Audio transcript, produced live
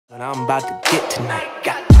What I'm about to get tonight,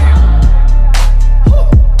 goddamn.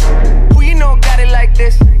 Who you know got it like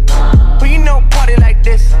this? Who you know party like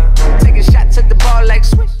this? Taking shots at the ball like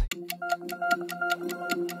Swish.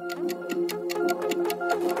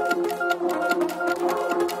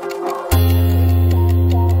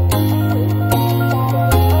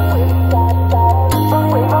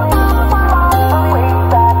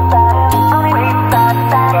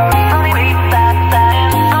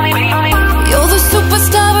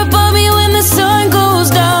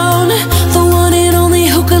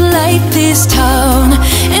 This town,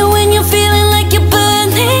 and when you're feeling like you're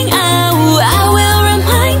burning out, I will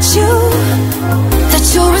remind you that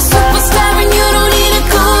you're a superstar and you don't need a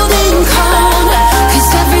golden crown, 'cause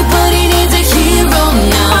everybody needs a hero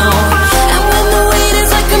now. And when the weight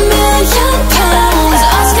is like £1,000,000,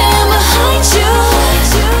 I'll stand behind you,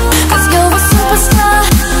 'cause you're a superstar,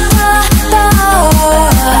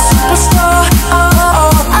 superstar,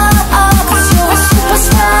 'cause you're a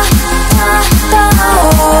superstar,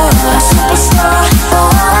 superstar,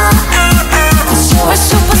 'cause you're a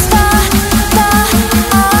superstar,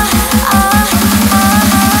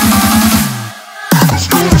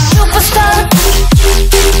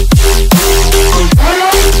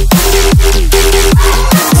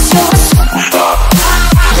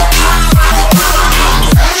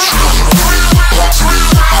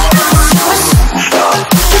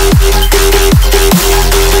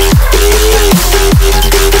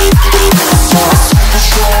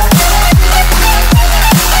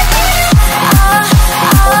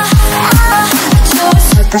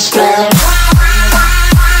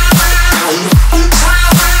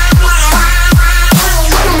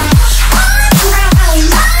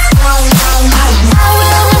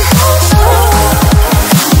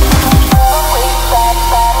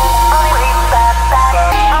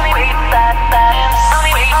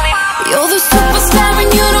 you're the superstar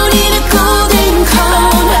and you don't need a golden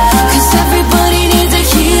crown, 'cause everybody needs a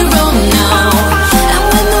hero now. And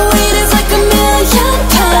when the weight is like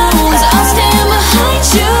 £1,000,000, I'll stand behind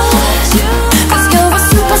you, 'cause you're a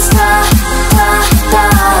superstar,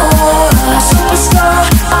 superstar,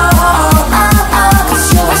 'cause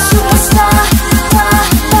you're a superstar,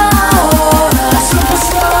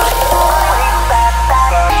 superstar.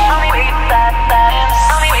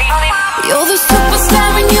 You're the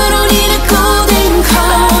superstar and you don't need a golden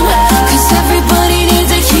crown, 'cause everybody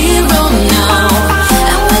needs a hero now.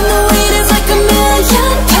 And when the weight is like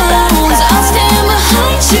 £1,000,000, I'll stand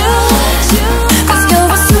behind you, 'cause you're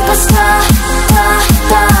a superstar,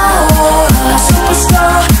 superstar, 'cause you're a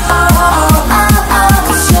superstar,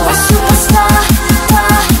 superstar,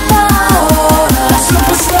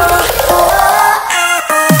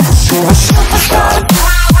 you're a superstar.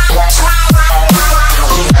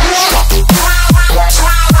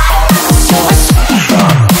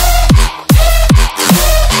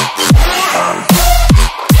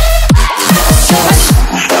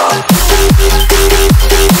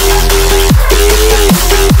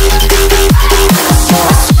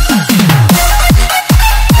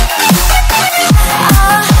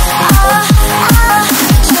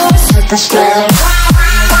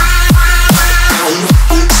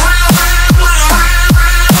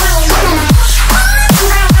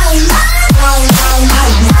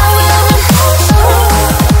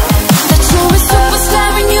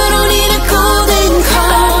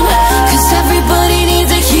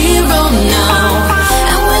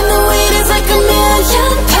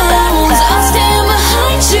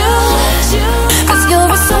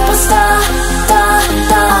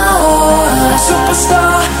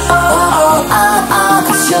 Superstar,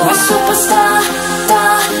 'cause you're a superstar.